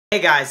Hey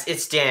guys,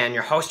 it's Dan,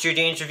 your host of your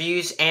Dan's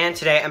Reviews, and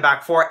today I'm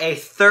back for a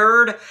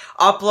third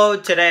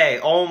upload today.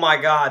 Oh my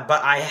god,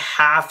 but I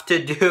have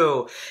to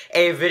do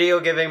a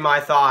video giving my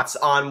thoughts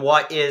on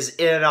what is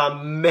an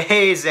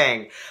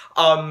amazing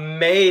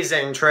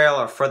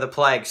trailer for The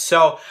Plague.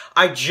 So,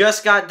 I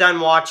just got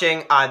done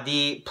watching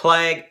The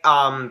Plague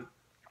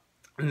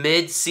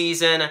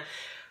mid-season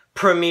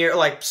premiere,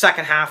 like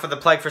second half of The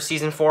Plague for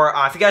season 4.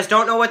 If you guys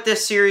don't know what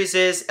this series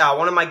is,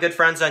 one of my good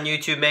friends on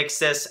YouTube makes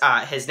this.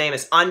 His name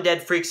is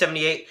Undead Freak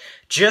 78.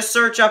 Just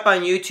search up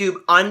on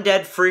YouTube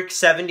Undead Freak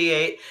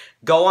 78.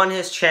 Go on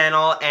his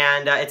channel,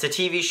 and it's a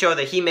TV show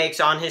that he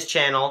makes on his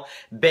channel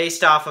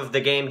based off of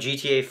the game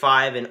GTA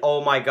 5, and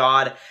oh my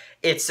god,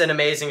 it's an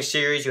amazing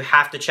series. You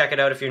have to check it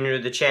out if you're new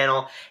to the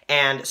channel,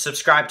 and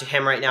subscribe to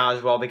him right now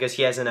as well because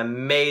he has an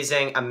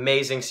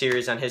amazing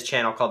series on his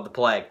channel called The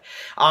Plague.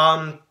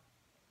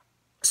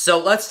 So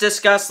let's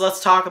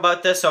talk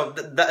about this. So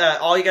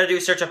all you gotta do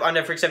is search up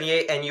Undead Freak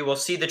 78 and you will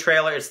see the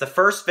trailer. It's the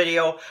first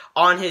video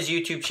on his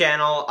YouTube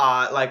channel.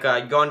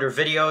 Go under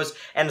videos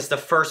and it's the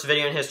first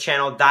video on his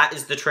channel. That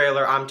is the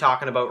trailer I'm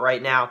talking about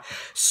right now.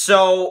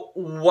 So,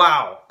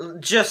 wow.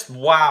 Just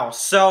wow.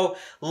 So,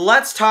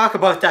 let's talk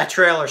about that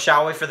trailer,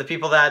 shall we? For the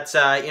people that,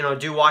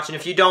 do watch. And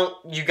if you don't,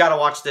 you gotta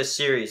watch this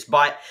series.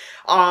 But,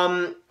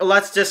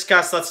 let's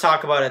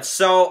talk about it.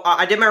 So,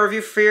 I did my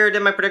review for Fear,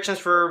 did my predictions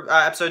for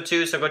episode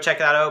 2, so go check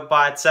that out.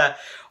 But,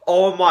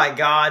 oh my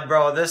god,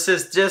 bro, this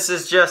is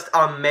just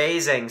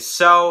amazing.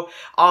 So,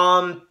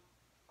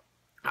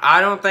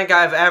 I don't think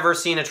I've ever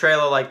seen a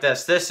trailer like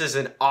this. This is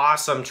an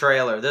awesome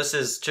trailer. This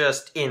is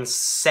just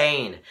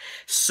insane.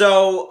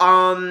 So,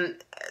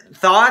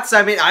 thoughts?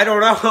 I mean, I don't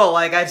know.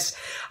 Like,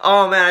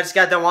 oh man, I just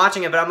got done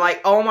watching it, but I'm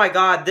like, oh my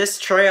god, this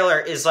trailer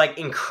is, like,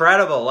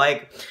 incredible.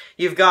 Like,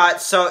 you've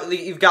got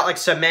like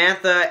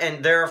Samantha,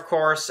 and they're of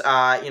course,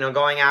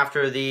 going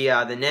after the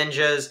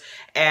ninjas,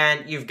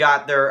 and you've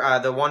got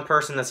the one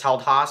person that's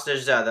held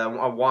hostage,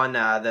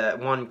 the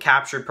one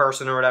captured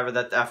person or whatever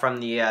that from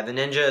the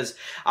ninjas.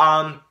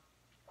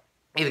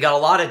 You've got a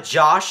lot of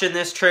Josh in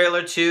this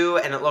trailer too,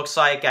 and it looks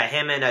like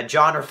him and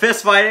John are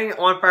fist fighting at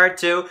one part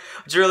too,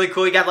 which is really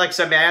cool. You got like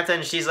Samantha,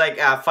 and she's like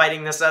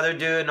fighting this other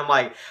dude, and I'm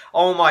like,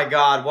 oh my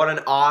god, what an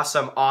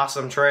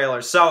awesome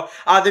trailer. So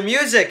the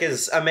music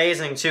is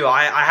amazing too.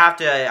 I have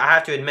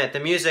to admit, the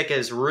music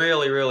is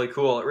really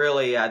cool. It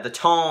really the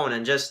tone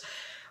and just,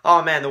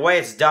 oh man, the way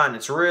it's done,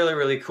 it's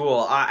really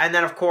cool. And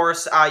then of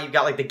course you've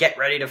got like the get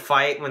ready to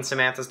fight when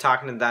Samantha's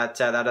talking to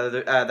that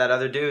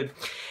other dude,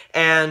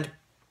 and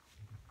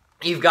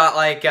you've got,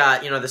 like,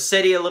 the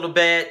city a little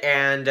bit,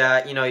 and,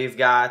 you've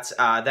got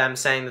them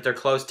saying that they're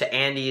close to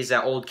Andy's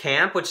old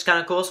camp, which is kind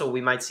of cool, so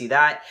we might see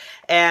that.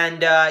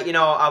 And,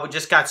 we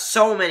just got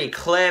so many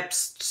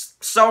clips,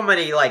 so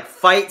many, like,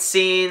 fight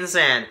scenes,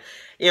 and,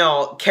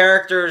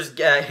 characters,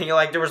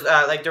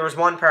 there was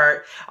one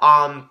part,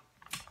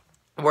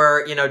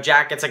 where,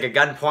 Jack gets, like, a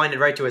gun pointed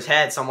right to his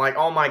head, so I'm like,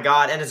 oh my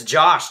god, and it's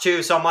Josh,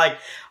 too, so I'm like,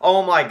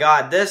 oh my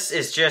god, this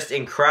is just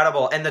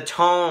incredible, and the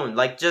tone,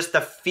 like, just the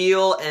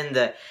feel and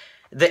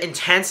the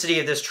intensity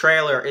of this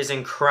trailer is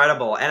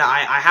incredible. And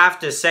I have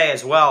to say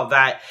as well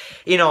that,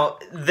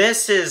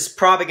 this is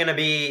probably going to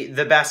be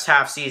the best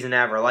half season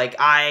ever. Like,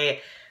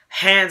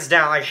 hands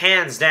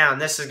down,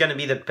 this is going to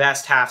be the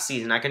best half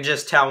season. I can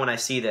just tell when I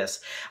see this.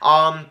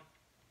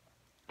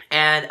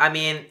 And, I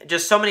mean,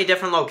 just so many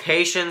different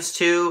locations,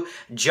 too.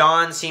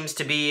 John seems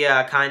to be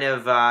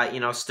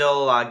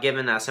still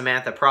giving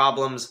Samantha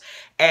problems.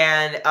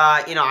 And,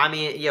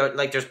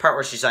 like, there's a part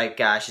where she's like,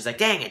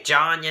 dang it,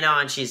 John,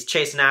 and she's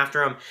chasing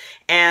after him.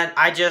 And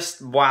I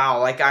just, wow,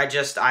 like,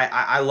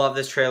 I love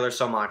this trailer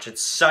so much.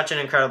 It's such an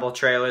incredible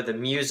trailer. The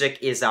music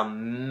is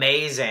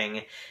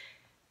amazing.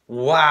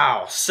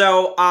 Wow.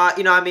 So,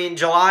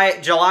 July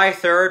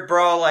 3rd,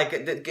 bro, like,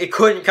 it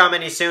couldn't come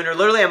any sooner.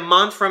 Literally a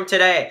month from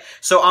today.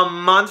 So, a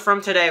month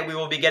from today, we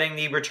will be getting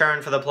the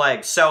return for The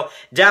Plague. So,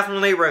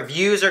 definitely,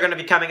 reviews are going to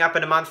be coming up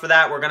in a month for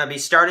that. We're going to be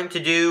starting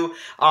to do,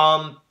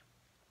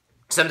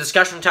 some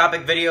discussion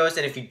topic videos,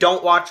 and if you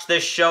don't watch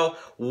this show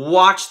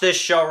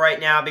right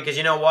now, because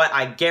you know what?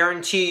 I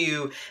guarantee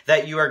you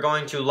that you are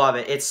going to love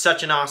it. It's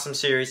such an awesome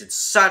series. It's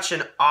such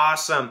an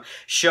awesome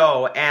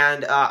show,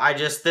 and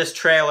this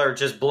trailer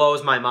just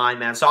blows my mind,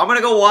 man. So I'm gonna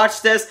go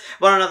watch this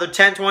about another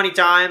 10, 20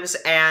 times,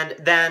 and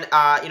then,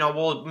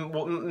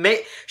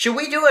 should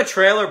we do a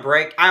trailer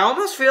break? I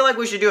almost feel like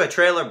we should do a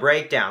trailer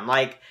breakdown.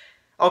 Like,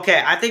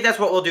 okay, I think that's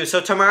what we'll do.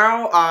 So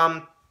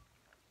tomorrow,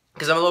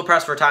 because I'm a little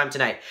pressed for time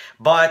tonight.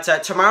 But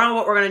tomorrow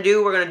what we're going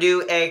to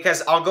do,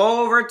 because I'll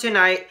go over it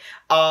tonight.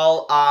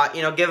 I'll,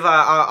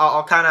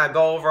 I'll kind of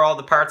go over all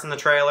the parts in the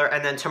trailer.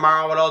 And then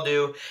tomorrow what I'll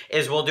do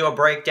is we'll do a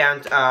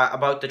breakdown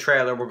about the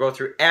trailer. We'll go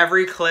through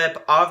every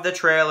clip of the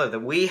trailer that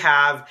we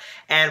have,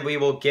 and we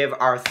will give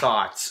our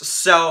thoughts.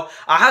 So,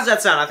 how's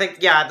that sound? I think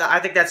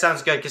that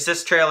sounds good, because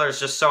this trailer is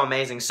just so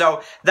amazing.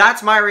 So,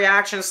 that's my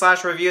reaction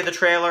 / review of the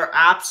trailer.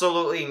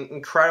 Absolutely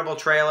incredible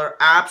trailer.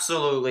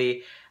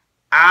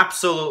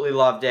 Absolutely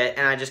loved it,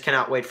 and I just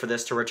cannot wait for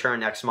this to return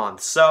next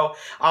month. So,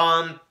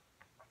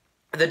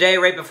 the day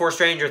right before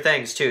Stranger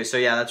Things, too. So,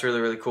 yeah, that's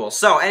really, really cool.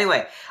 So,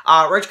 anyway,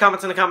 write your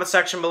comments in the comment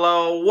section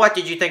below. What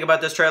did you think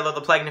about this trailer of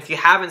The Plague? And if you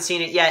haven't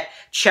seen it yet,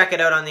 check it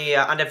out on the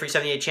Undead Freak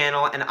 78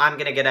 channel. And I'm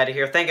going to get out of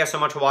here. Thank you guys so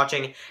much for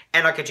watching,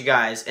 and I'll catch you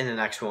guys in the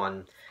next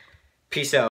one. Peace out.